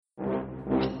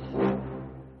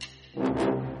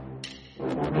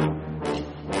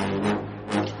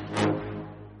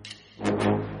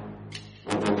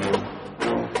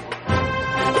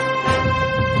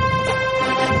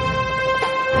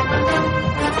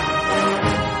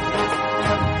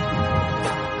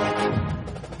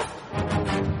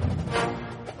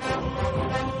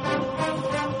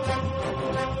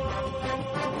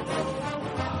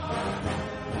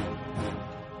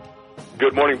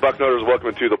Good morning, Bucknoters.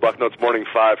 Welcome to the Bucknotes Morning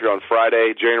Five here on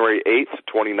Friday, January 8th,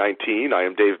 2019. I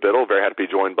am Dave Biddle. Very happy to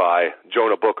be joined by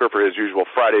Jonah Booker for his usual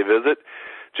Friday visit.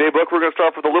 Jay Book, we're going to start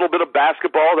off with a little bit of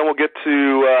basketball, then we'll get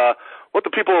to what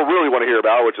the people really want to hear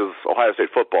about, which is Ohio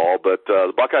State football. But the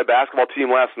Buckeye basketball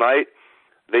team last night,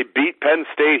 they beat Penn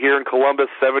State here in Columbus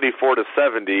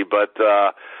 74-70, but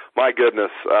my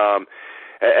goodness,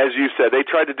 as you said, they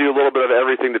tried to do a little bit of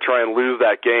everything to try and lose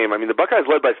that game. I mean, the Buckeyes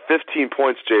led by 15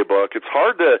 points, Jay Book. It's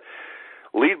hard to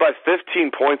lead by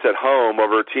 15 points at home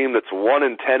over a team that's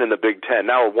 1-10 in the Big Ten,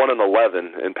 now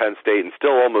 1-11 in Penn State, and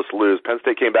still almost lose. Penn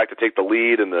State came back to take the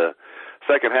lead in the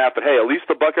second half, but hey, at least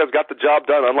the Buckeyes got the job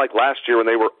done, unlike last year when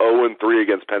they were 0-3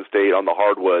 against Penn State on the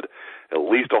hardwood. At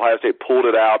least Ohio State pulled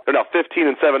it out. They're now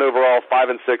 15-7 overall,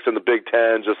 5-6 in the Big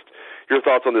Ten. Just your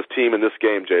thoughts on this team in this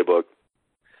game, Jay Book.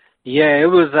 Yeah, it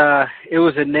was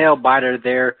a nail biter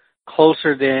there,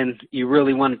 closer than you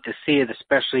really wanted to see it,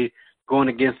 especially going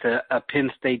against a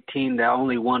Penn State team that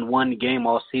only won one game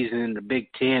all season in the Big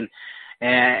Ten.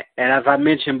 And as I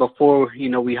mentioned before, you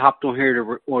know, we hopped on here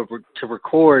to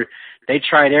record. They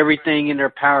tried everything in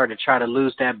their power to try to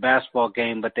lose that basketball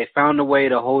game, but they found a way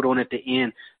to hold on at the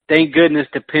end. Thank goodness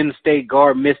the Penn State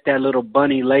guard missed that little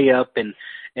bunny layup,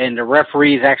 and the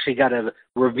referees actually got a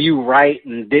review right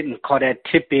and didn't call that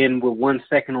tip in with 1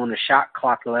 second on the shot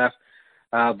clock left.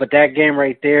 But that game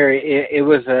right there, it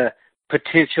was a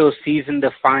potential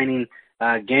season-defining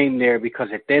game there, because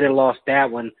if they'd have lost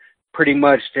that one, pretty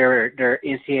much their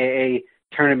NCAA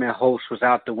tournament host was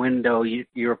out the window. You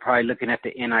were probably looking at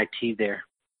the NIT there.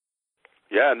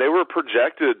 Yeah, and they were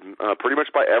projected pretty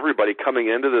much by everybody coming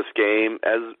into this game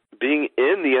as being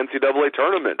in the NCAA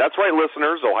tournament. That's right,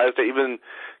 listeners. Ohio State, even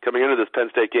coming into this Penn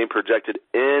State game, projected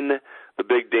in the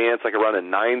big dance like around a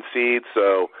 9 seed.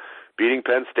 So beating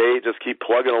Penn State, just keep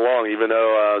plugging along, even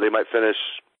though they might finish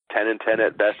 10-10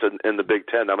 at best in the Big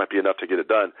Ten. That might be enough to get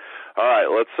it done. All right,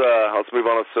 let's move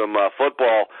on to some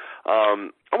football.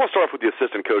 I want to start off with the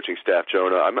assistant coaching staff,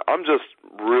 Jonah. I'm just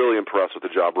really impressed with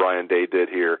the job Ryan Day did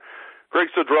here. Greg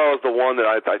Studrawa is the one that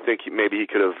I think maybe he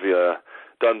could have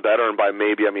done better, and by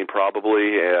maybe I mean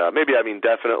probably, maybe I mean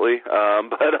definitely.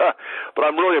 But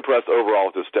I'm really impressed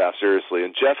overall with his staff, seriously.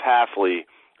 And Jeff Hafley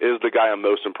is the guy I'm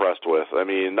most impressed with. I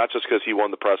mean, not just because he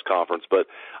won the press conference, but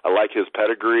I like his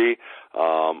pedigree.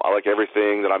 I like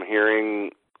everything that I'm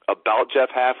hearing about Jeff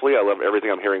Hafley. I love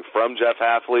everything I'm hearing from Jeff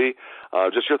Hafley.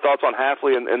 Just your thoughts on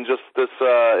Hafley and just this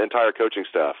entire coaching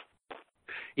staff.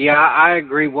 Yeah, I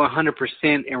agree 100%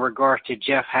 in regards to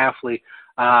Jeff Hafley.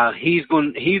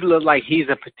 He looked like he's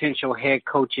a potential head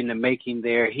coach in the making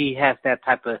there. He has that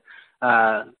type of,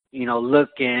 look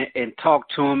and talk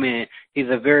to him, and he's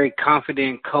a very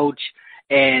confident coach.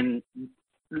 And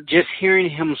just hearing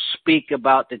him speak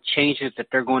about the changes that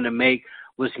they're going to make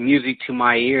was music to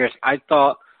my ears. I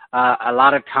thought a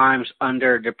lot of times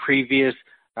under the previous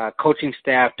coaching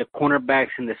staff, the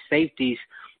cornerbacks and the safeties,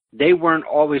 they weren't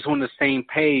always on the same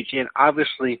page. And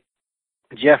obviously,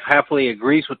 Jeff Hafley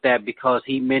agrees with that, because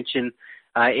he mentioned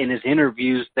in his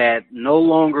interviews that no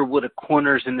longer will the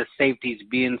corners and the safeties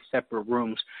be in separate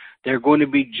rooms. They're going to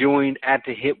be joined at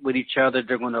the hip with each other.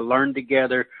 They're going to learn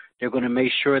together. They're going to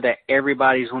make sure that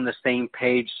everybody's on the same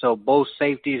page. So both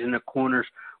safeties and the corners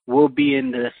will be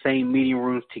in the same meeting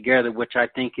rooms together, which I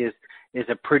think is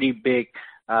a pretty big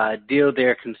deal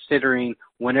there, considering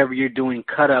whenever you're doing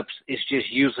cut-ups, it's just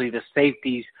usually the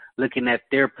safeties looking at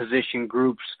their position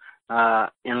groups,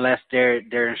 unless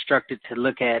they're instructed to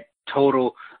look at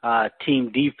total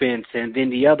team defense. And then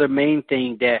the other main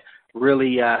thing that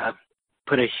really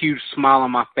put a huge smile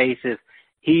on my face is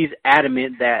he's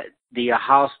adamant that the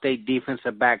Ohio State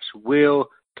defensive backs will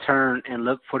turn and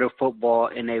look for the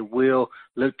football, and they will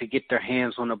look to get their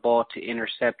hands on the ball to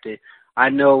intercept it. I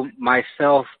know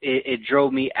myself, it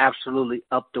drove me absolutely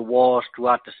up the walls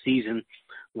throughout the season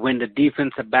when the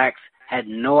defensive backs had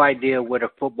no idea where the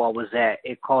football was at.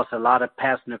 It caused a lot of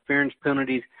pass interference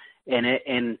penalties, and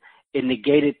it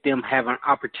negated them having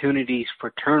opportunities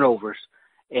for turnovers.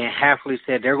 And Hafley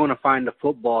said they're going to find the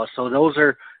football. So those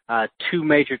are two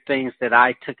major things that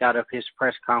I took out of his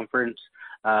press conference.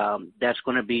 That's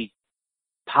going to be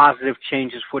positive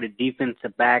changes for the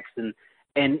defensive backs, and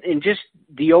just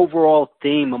the overall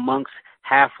theme amongst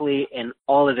Hafley and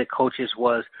all of the coaches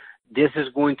was this is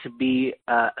going to be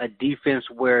a defense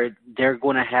where they're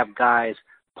going to have guys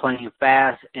playing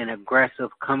fast and aggressive,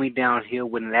 coming downhill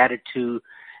with an attitude,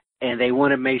 and they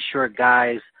want to make sure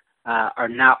guys are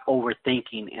not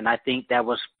overthinking. And I think that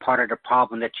was part of the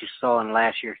problem that you saw in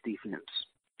last year's defense.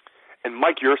 And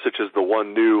Mike Yurcich is the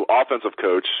one new offensive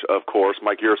coach, of course.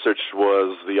 Mike Yurcich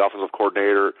was the offensive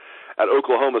coordinator at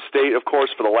Oklahoma State, of course,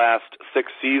 for the last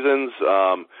 6 seasons.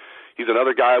 He's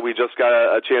another guy we just got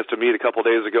a chance to meet a couple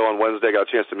days ago on Wednesday. Got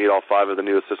a chance to meet all 5 of the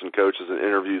new assistant coaches and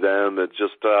interview them. It's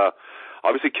just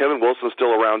obviously Kevin Wilson's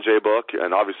still around, J-Book,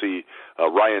 and obviously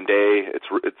Ryan Day. It's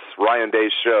Ryan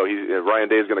Day's show. Ryan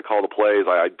Day is going to call the plays.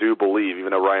 I do believe,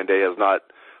 even though Ryan Day has not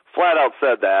flat out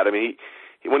said that. I mean,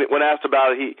 when asked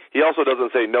about it, he also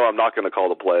doesn't say, no, I'm not going to call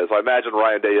the plays. I imagine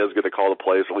Ryan Day is going to call the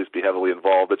plays, or at least be heavily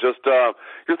involved. But just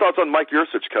your thoughts on Mike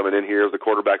Yurcich coming in here as the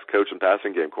quarterback's coach and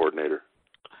passing game coordinator.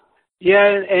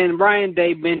 Yeah, and Ryan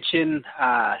Day mentioned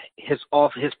his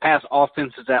past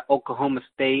offenses at Oklahoma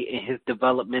State and his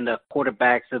development of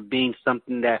quarterbacks of being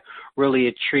something that really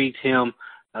intrigued him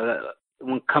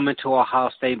when coming to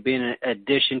Ohio State, being an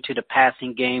addition to the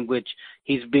passing game, which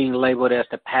he's being labeled as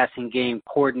the passing game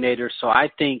coordinator. So I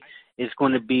think it's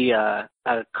going to be a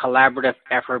collaborative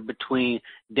effort between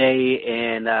Day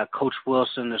and Coach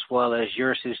Wilson as well as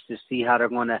Yurcich to see how they're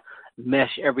going to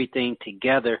mesh everything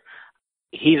together.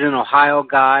 He's an Ohio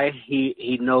guy.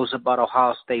 He knows about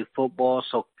Ohio State football,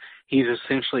 so he's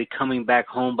essentially coming back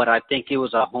home. But I think it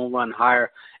was a home run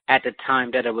hire at the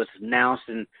time that it was announced,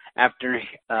 and after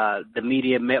the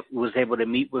media was able to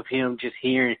meet with him, just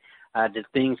hearing the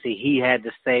things that he had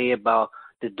to say about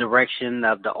the direction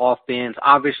of the offense.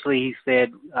 Obviously, he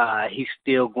said he's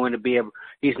not going to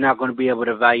be able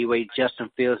to evaluate Justin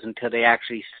Fields until they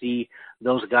actually see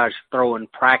those guys throw in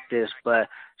practice, but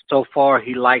so far,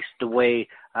 he likes the way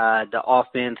the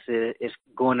offense is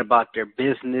going about their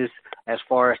business as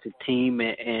far as the team,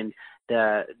 and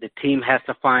the team has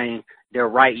to find their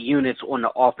right units on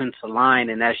the offensive line.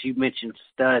 And as you mentioned,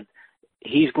 Stud,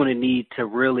 he's going to need to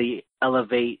really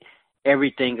elevate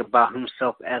everything about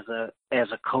himself as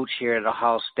a coach here at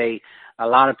Ohio State. A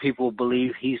lot of people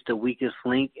believe he's the weakest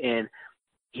link, and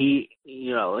he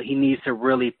needs to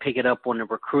really pick it up on the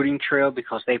recruiting trail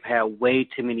because they've had way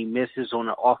too many misses on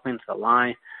the offensive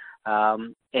line.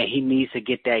 And he needs to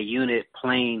get that unit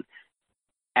playing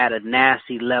at a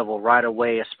nasty level right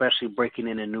away, especially breaking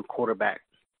in a new quarterback.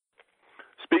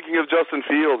 Speaking of Justin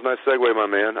Fields, nice segue, my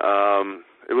man.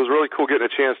 It was really cool getting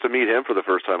a chance to meet him for the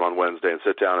first time on Wednesday and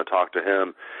sit down and talk to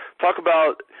him. Talk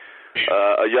about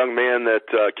a young man that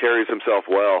carries himself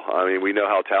well. I mean, we know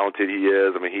how talented he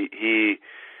is. I mean,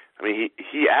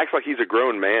 he acts like he's a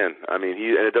grown man. I mean,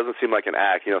 and it doesn't seem like an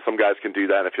act. You know, some guys can do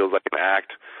that and it feels like an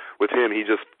act. With him, he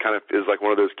just kind of is like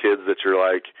one of those kids that you're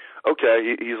like,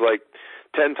 okay, he's like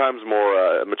 10 times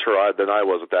more mature than I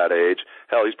was at that age.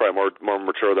 Hell, he's probably more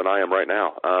mature than I am right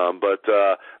now. But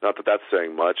not that that's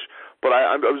saying much. But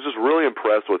I was just really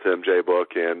impressed with him,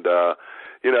 J-Book, and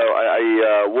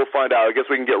we'll find out. I guess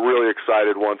we can get really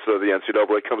excited once the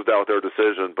NCAA comes down with their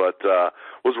decision. But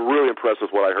was really impressed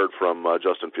with what I heard from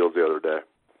Justin Fields the other day.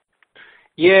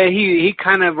 Yeah, he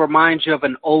kind of reminds you of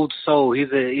an old soul.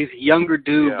 He's a younger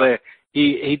dude, but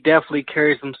he definitely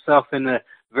carries himself in a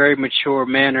very mature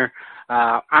manner.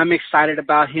 I'm excited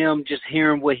about him, just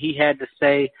hearing what he had to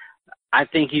say. I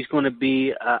think he's going to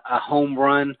be a home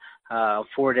run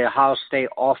for the Ohio State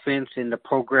offense and the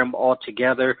program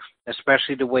altogether,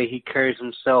 especially the way he carries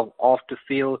himself off the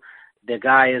field. The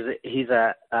guy he's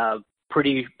a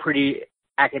pretty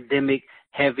academic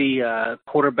heavy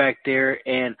quarterback there,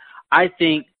 and I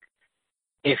think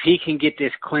if he can get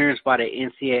this clearance by the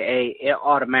NCAA, it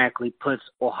automatically puts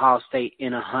Ohio State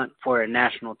in a hunt for a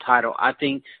national title. I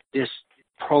think this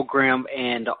program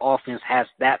and the offense has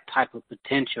that type of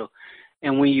potential.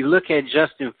 And when you look at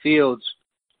Justin Fields,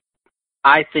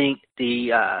 I think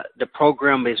the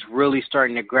program is really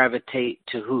starting to gravitate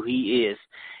to who he is.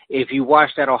 If you watch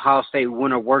that Ohio State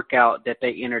winter workout that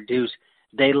they introduced,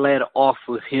 they led off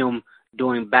with him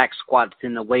doing back squats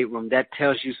in the weight room. That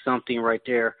tells you something right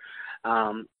there.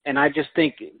 And I just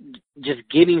think just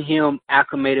getting him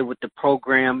acclimated with the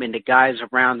program and the guys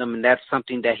around him, and that's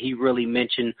something that he really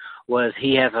mentioned, was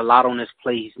he has a lot on his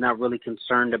plate. He's not really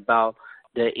concerned about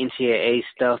the NCAA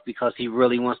stuff because he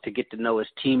really wants to get to know his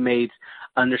teammates,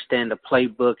 understand the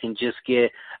playbook, and just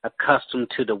get accustomed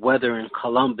to the weather in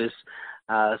Columbus.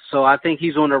 So I think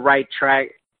he's on the right track.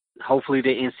 Hopefully the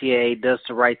NCAA does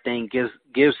the right thing,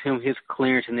 gives him his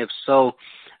clearance, and if so,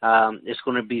 it's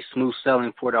going to be smooth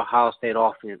sailing for the Ohio State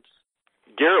offense.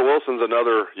 Garrett Wilson's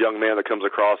another young man that comes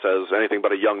across as anything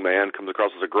but a young man, comes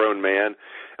across as a grown man.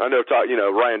 I know,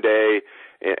 Ryan Day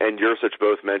and Yurcich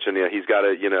both mentioned, he's got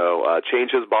to,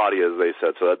 change his body, as they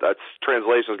said. So that's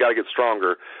translation. He's got to get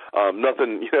stronger.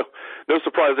 Nothing, no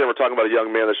surprise there. We're talking about a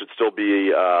young man that should still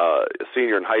be a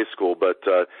senior in high school. But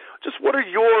just what are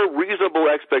your reasonable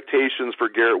expectations for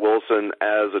Garrett Wilson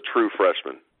as a true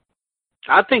freshman?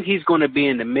 I think he's going to be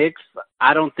in the mix.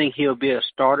 I don't think he'll be a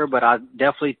starter, but I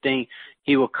definitely think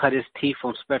he will cut his teeth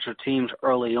on special teams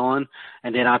early on.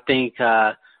 And then I think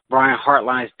Brian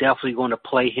Hartline is definitely going to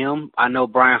play him. I know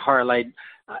Brian Hartline,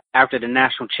 after the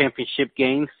national championship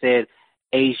game, said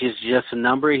age is just a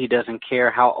number. He doesn't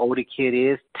care how old a kid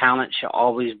is. Talent should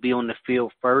always be on the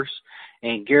field first.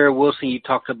 And Garrett Wilson, you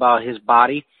talked about his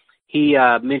body. He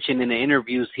mentioned in the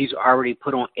interviews he's already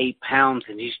put on 8 pounds,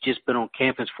 and he's just been on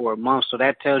campus for a month. So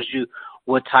that tells you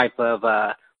what type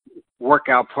of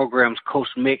workout programs Coach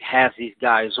Mick has these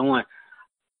guys on.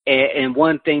 And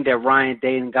one thing that Ryan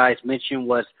Day and guys mentioned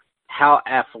was how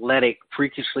athletic,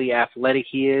 freakishly athletic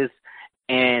he is,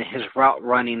 and his route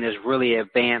running is really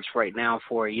advanced right now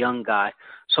for a young guy.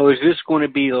 So is this going to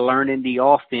be learning the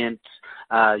offense,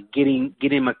 getting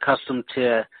him accustomed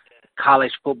to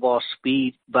college football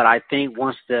speed? But I think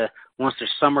once the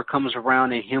summer comes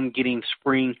around and him getting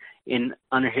spring in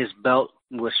under his belt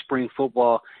with spring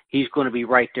football, he's going to be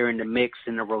right there in the mix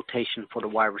in the rotation for the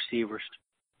wide receivers.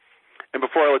 And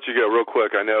before I let you go, real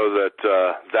quick, I know that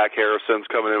Zach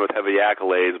Harrison's coming in with heavy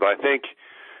accolades, but I think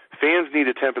fans need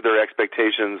to temper their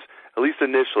expectations, at least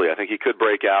initially. I think he could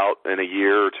break out in a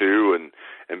year or two and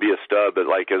be a stud, but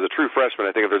like as a true freshman,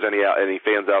 I think if there's any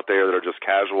fans out there that are just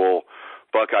casual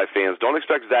Buckeye fans, don't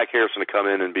expect Zach Harrison to come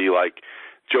in and be like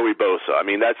Joey Bosa. I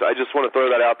mean, I just want to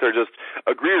throw that out there. Just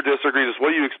agree or disagree. Just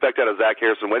what do you expect out of Zach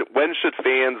Harrison? When should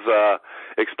fans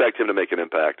expect him to make an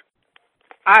impact?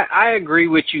 I agree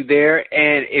with you there,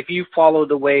 and if you follow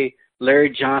the way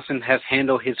Larry Johnson has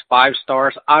handled his 5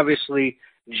 stars, obviously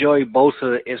Joey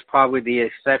Bosa is probably the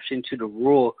exception to the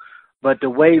rule, but the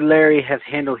way Larry has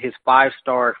handled his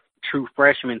 5-star true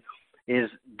freshmen is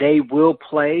they will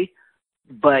play,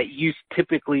 but you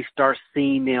typically start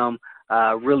seeing them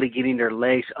really getting their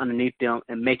legs underneath them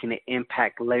and making an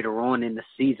impact later on in the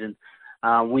season.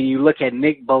 When you look at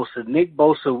Nick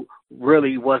Bosa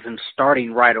really wasn't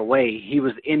starting right away. He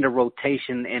was in the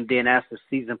rotation, and then as the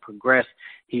season progressed,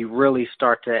 he really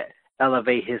started to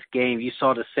elevate his game. You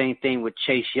saw the same thing with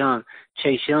Chase Young.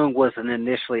 Chase Young wasn't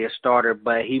initially a starter,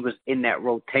 but he was in that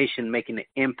rotation making an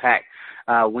impact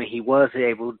when he was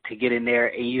able to get in there.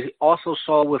 And you also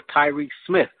saw with Tyreek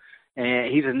Smith,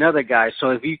 and he's another guy.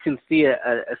 So if you can see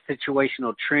a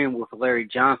situational trend with Larry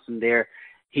Johnson there,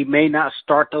 he may not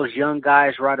start those young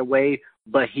guys right away,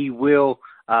 but he will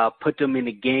put them in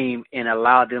the game and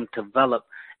allow them to develop.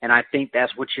 And I think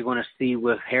that's what you're going to see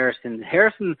with Harrison.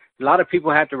 Harrison, a lot of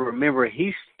people have to remember,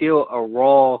 he's still a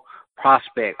raw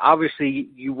prospect. Obviously,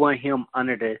 you want him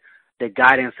under the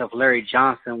guidance of Larry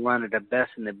Johnson, one of the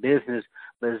best in the business.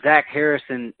 But Zach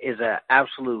Harrison is an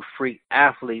absolute freak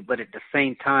athlete, but at the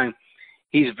same time,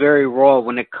 he's very raw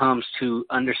when it comes to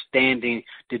understanding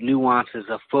the nuances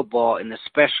of football, and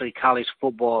especially college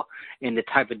football and the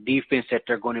type of defense that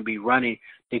they're going to be running.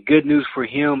 The good news for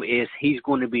him is he's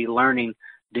going to be learning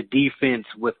the defense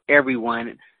with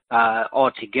everyone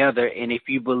all together. And if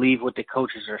you believe what the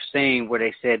coaches are saying, where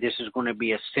they said this is going to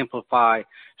be a simplified,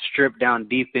 stripped-down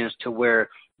defense to where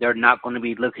they're not going to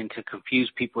be looking to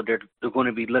confuse people. They're going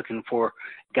to be looking for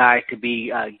guys to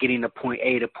be getting to point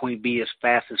A to point B as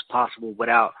fast as possible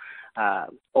without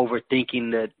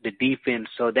overthinking the defense.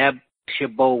 So that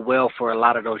should bode well for a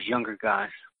lot of those younger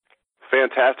guys.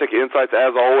 Fantastic insights,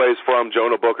 as always, from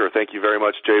Jonah Booker. Thank you very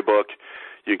much, J-Book.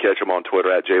 You can catch him on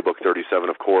Twitter at JBook37,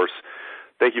 of course.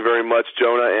 Thank you very much,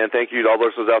 Jonah, and thank you to all the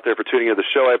listeners out there for tuning in to the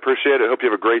show. I appreciate it. I hope you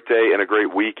have a great day and a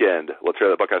great weekend. Let's hear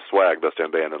that Buckeye swag, best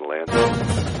damn band in the land.